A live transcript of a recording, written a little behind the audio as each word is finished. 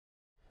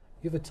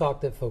You have a talk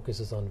that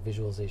focuses on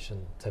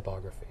visualization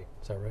typography.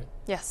 Is that right?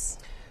 Yes.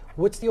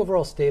 What's the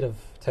overall state of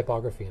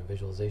typography and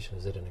visualization?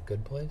 Is it in a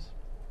good place?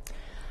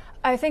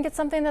 I think it's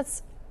something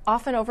that's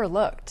often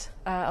overlooked.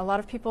 A lot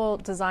of people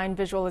design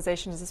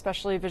visualizations,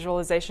 especially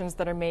visualizations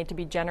that are made to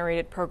be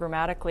generated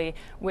programmatically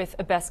with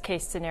a best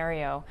case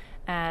scenario.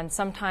 And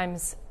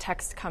sometimes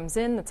text comes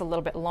in that's a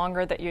little bit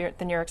longer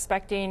than you're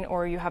expecting,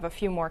 or you have a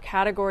few more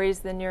categories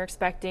than you're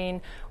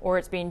expecting, or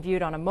it's being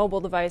viewed on a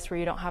mobile device where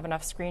you don't have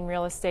enough screen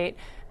real estate.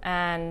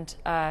 And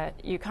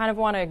you kind of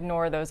want to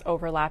ignore those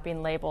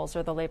overlapping labels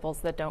or the labels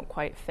that don't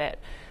quite fit.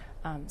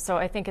 So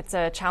I think it's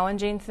a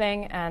challenging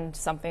thing and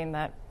something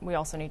that we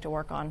also need to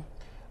work on.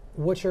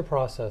 What's your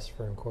process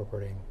for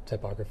incorporating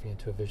typography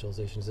into a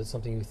visualization? Is it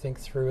something you think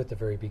through at the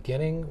very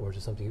beginning, or is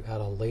it something you add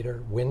on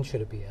later? When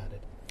should it be added?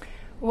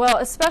 Well,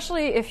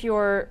 especially if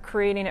you're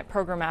creating it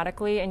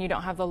programmatically and you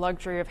don't have the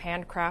luxury of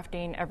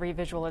handcrafting every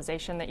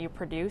visualization that you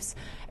produce,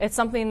 it's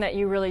something that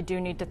you really do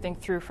need to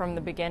think through from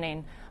the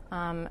beginning.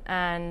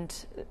 And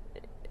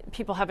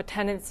people have a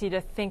tendency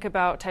to think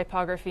about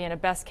typography in a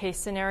best case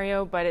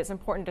scenario, but it's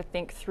important to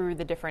think through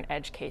the different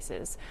edge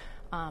cases.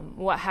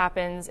 What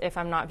happens if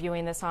I'm not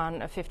viewing this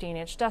on a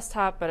 15-inch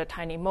desktop but a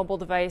tiny mobile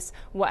device?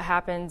 What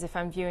happens if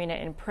I'm viewing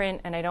it in print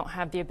and I don't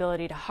have the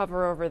ability to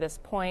hover over this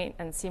point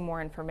and see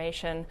more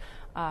information?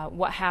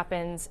 What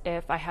happens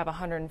if I have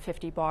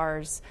 150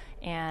 bars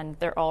and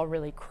they're all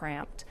really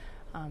cramped?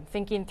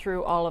 Thinking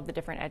through all of the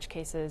different edge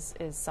cases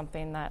is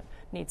something that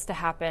needs to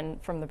happen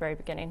from the very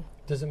beginning.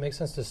 Does it make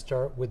sense to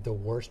start with the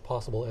worst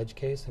possible edge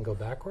case and go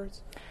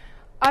backwards?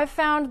 I've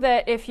found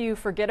that if you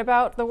forget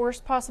about the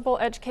worst possible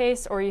edge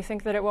case or you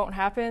think that it won't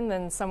happen,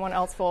 then someone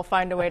else will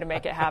find a way to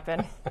make it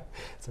happen.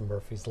 It's a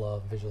Murphy's Law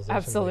of visualization.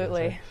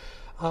 Absolutely.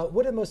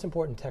 What are the most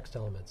important text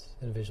elements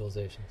in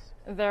visualizations?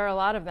 There are a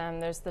lot of them.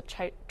 There's the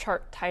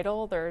chart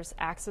title, there's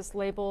axis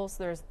labels,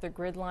 there's the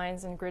grid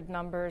lines and grid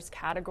numbers,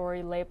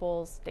 category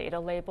labels, data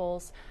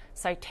labels,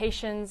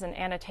 citations and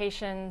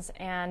annotations,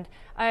 and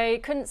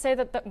I couldn't say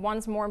that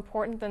one's more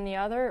important than the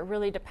other. It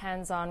really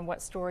depends on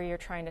what story you're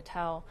trying to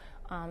tell.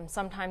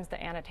 Sometimes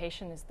the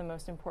annotation is the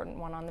most important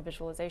one on the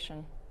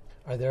visualization.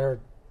 Are there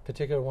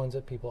particular ones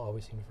that people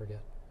always seem to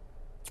forget?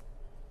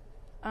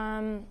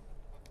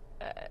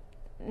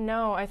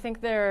 No, I think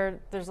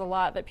there's a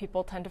lot that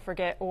people tend to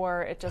forget,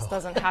 or it just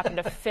doesn't happen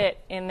to fit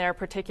in their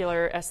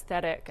particular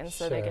aesthetic, and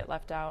so they get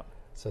left out.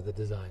 So the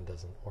design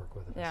doesn't work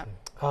with it. Yeah.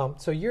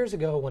 So years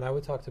ago, when I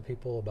would talk to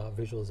people about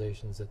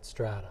visualizations at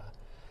Strata,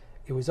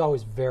 it was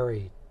always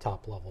very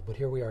top level, but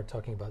here we are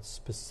talking about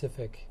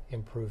specific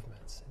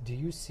improvements. Do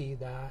you see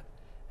that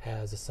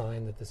as a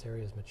sign that this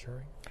area is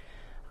maturing?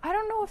 I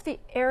don't know if the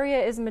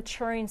area is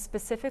maturing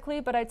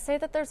specifically, but I'd say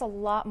that there's a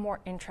lot more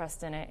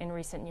interest in it in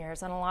recent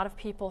years, and a lot of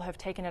people have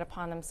taken it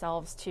upon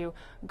themselves to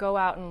go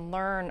out and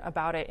learn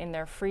about it in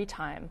their free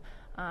time,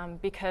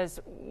 because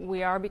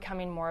we are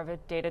becoming more of a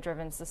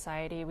data-driven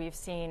society. We've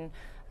seen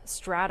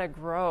Strata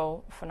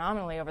grow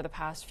phenomenally over the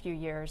past few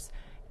years,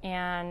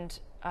 and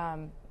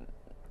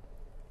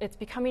it's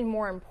becoming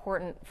more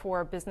important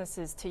for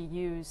businesses to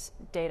use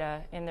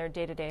data in their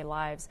day-to-day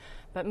lives.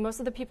 But most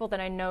of the people that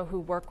I know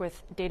who work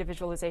with data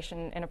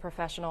visualization in a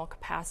professional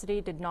capacity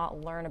did not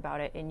learn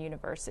about it in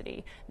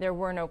university. There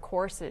were no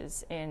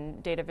courses in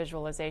data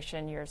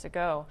visualization years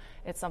ago.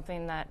 It's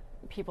something that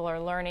people are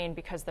learning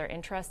because they're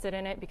interested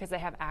in it, because they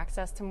have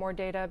access to more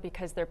data,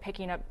 because they're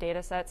picking up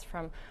data sets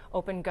from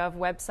OpenGov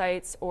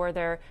websites, or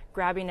they're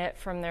grabbing it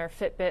from their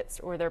Fitbits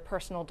or their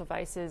personal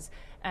devices,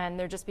 and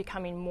they're just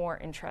becoming more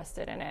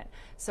interested in it.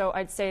 So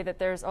I'd say that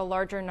there's a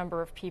larger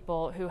number of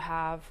people who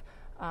have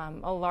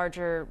a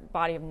larger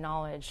body of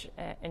knowledge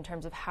in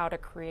terms of how to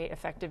create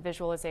effective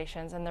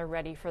visualizations, and they're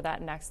ready for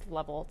that next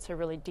level to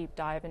really deep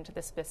dive into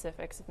the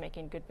specifics of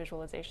making good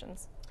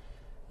visualizations.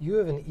 You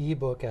have an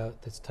ebook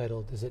out that's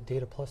titled, is it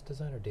Data Plus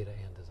Design or Data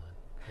and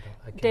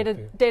Design?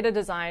 Data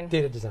Design.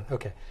 Data Design,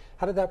 okay.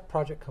 How did that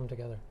project come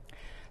together?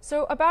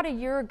 So about a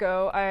year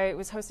ago, I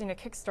was hosting a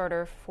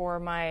Kickstarter for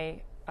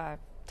my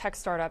tech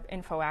startup,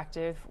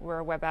 Infoactive. We're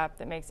a web app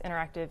that makes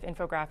interactive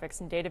infographics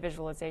and data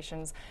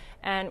visualizations.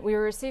 And we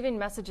were receiving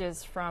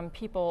messages from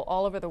people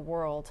all over the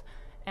world.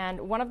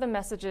 And one of the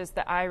messages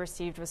that I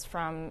received was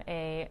from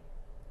a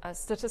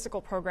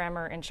statistical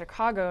programmer in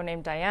Chicago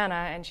named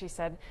Diana, and she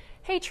said,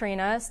 "Hey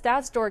Trina,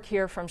 Stats Dork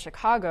here from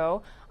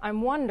Chicago.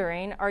 I'm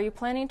wondering, are you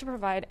planning to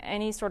provide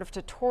any sort of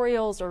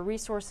tutorials or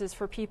resources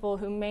for people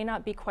who may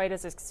not be quite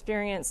as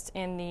experienced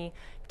in the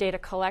data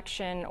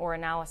collection or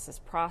analysis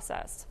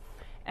process?"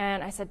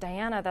 And I said,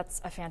 "Diana,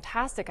 that's a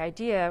fantastic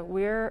idea.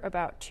 We're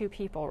about 2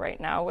 people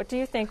right now. What do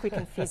you think we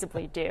can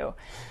feasibly do?"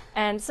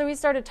 And so we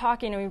started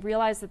talking, and we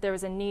realized that there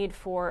was a need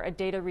for a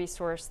data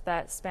resource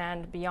that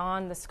spanned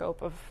beyond the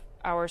scope of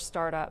our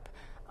startup,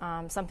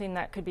 something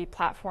that could be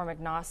platform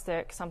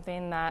agnostic,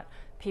 something that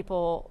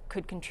people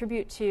could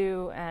contribute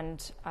to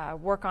and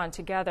work on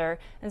together.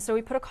 And so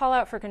we put a call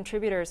out for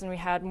contributors, and we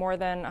had more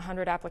than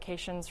 100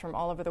 applications from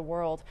all over the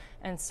world.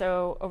 And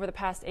so over the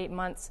past 8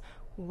 months,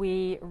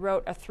 we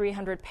wrote a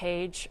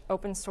 300-page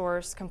open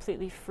source,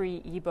 completely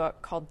free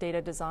ebook called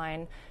Data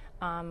Design.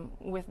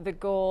 with the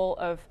goal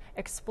of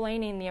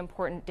explaining the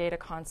important data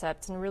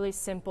concepts in really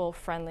simple,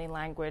 friendly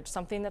language,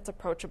 something that's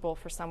approachable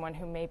for someone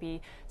who may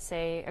be,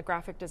 say, a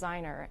graphic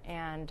designer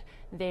and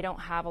they don't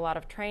have a lot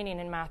of training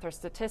in math or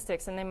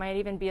statistics, and they might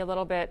even be a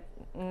little bit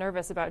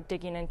nervous about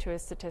digging into a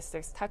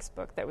statistics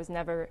textbook that was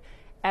never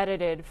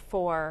edited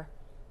for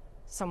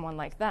someone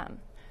like them.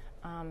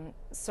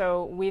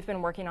 So we've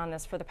been working on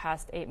this for the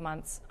past 8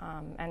 months,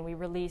 and we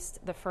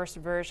released the first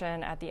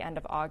version at the end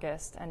of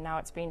August, and now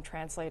it's being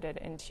translated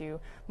into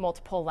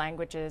multiple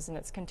languages, and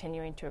it's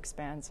continuing to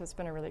expand. So it's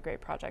been a really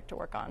great project to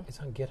work on. It's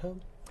on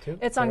GitHub, too?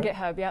 It's on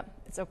GitHub, yep.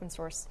 It's open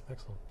source.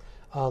 Excellent.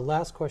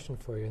 Last question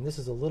for you, and this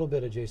is a little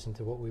bit adjacent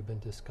to what we've been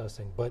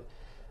discussing, but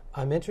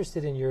I'm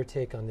interested in your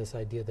take on this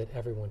idea that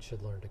everyone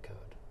should learn to code.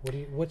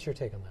 What's your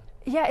take on that?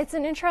 Yeah, it's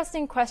an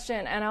interesting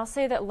question, and I'll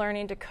say that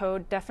learning to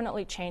code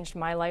definitely changed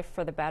my life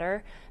for the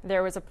better.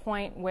 There was a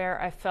point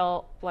where I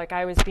felt like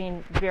I was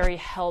being very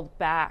held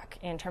back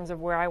in terms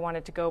of where I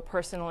wanted to go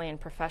personally and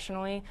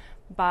professionally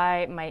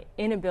by my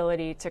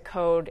inability to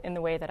code in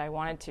the way that I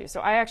wanted to. So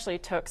I actually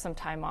took some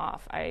time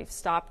off. I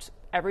stopped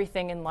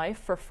everything in life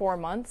for 4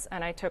 months,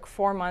 and I took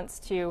 4 months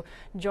to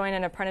join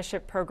an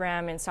apprenticeship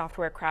program in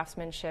software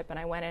craftsmanship, and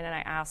I went in and I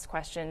asked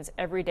questions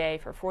every day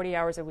for 40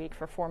 hours a week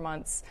for 4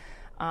 months,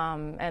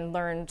 and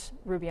learned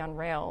Ruby on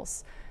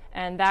Rails.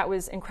 And that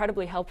was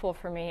incredibly helpful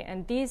for me.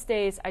 And these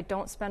days, I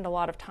don't spend a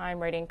lot of time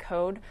writing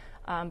code,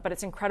 but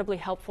it's incredibly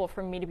helpful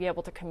for me to be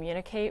able to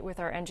communicate with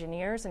our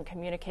engineers and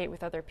communicate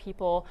with other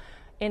people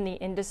in the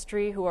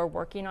industry who are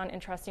working on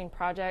interesting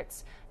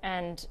projects,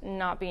 and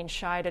not being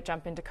shy to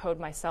jump into code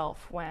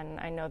myself when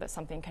I know that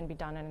something can be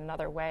done in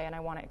another way and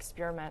I want to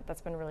experiment.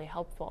 That's been really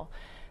helpful.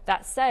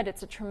 That said,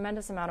 it's a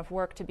tremendous amount of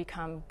work to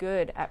become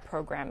good at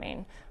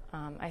programming.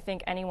 I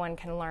think anyone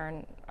can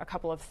learn a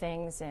couple of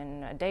things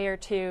in a day or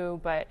two,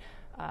 but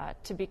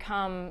to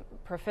become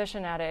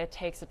proficient at it, it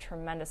takes a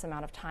tremendous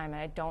amount of time,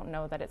 and I don't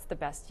know that it's the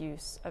best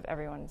use of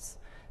everyone's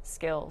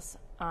skills.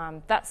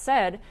 That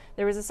said,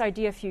 there was this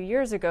idea a few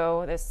years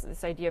ago,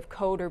 this idea of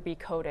code or be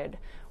coded,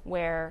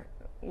 where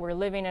we're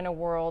living in a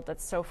world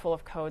that's so full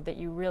of code that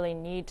you really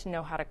need to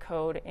know how to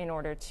code in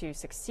order to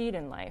succeed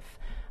in life.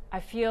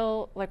 I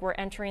feel like we're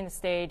entering the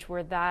stage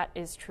where that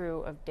is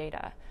true of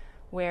data,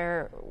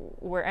 where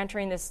we're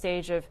entering this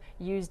stage of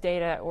use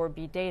data or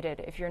be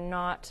dated. If you're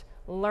not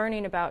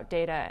learning about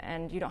data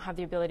and you don't have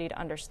the ability to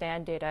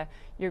understand data,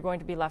 you're going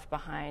to be left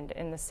behind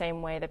in the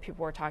same way that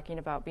people were talking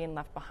about being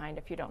left behind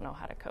if you don't know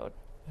how to code.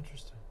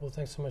 Interesting. Well,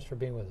 thanks so much for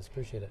being with us.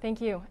 Appreciate it.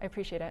 Thank you. I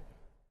appreciate it.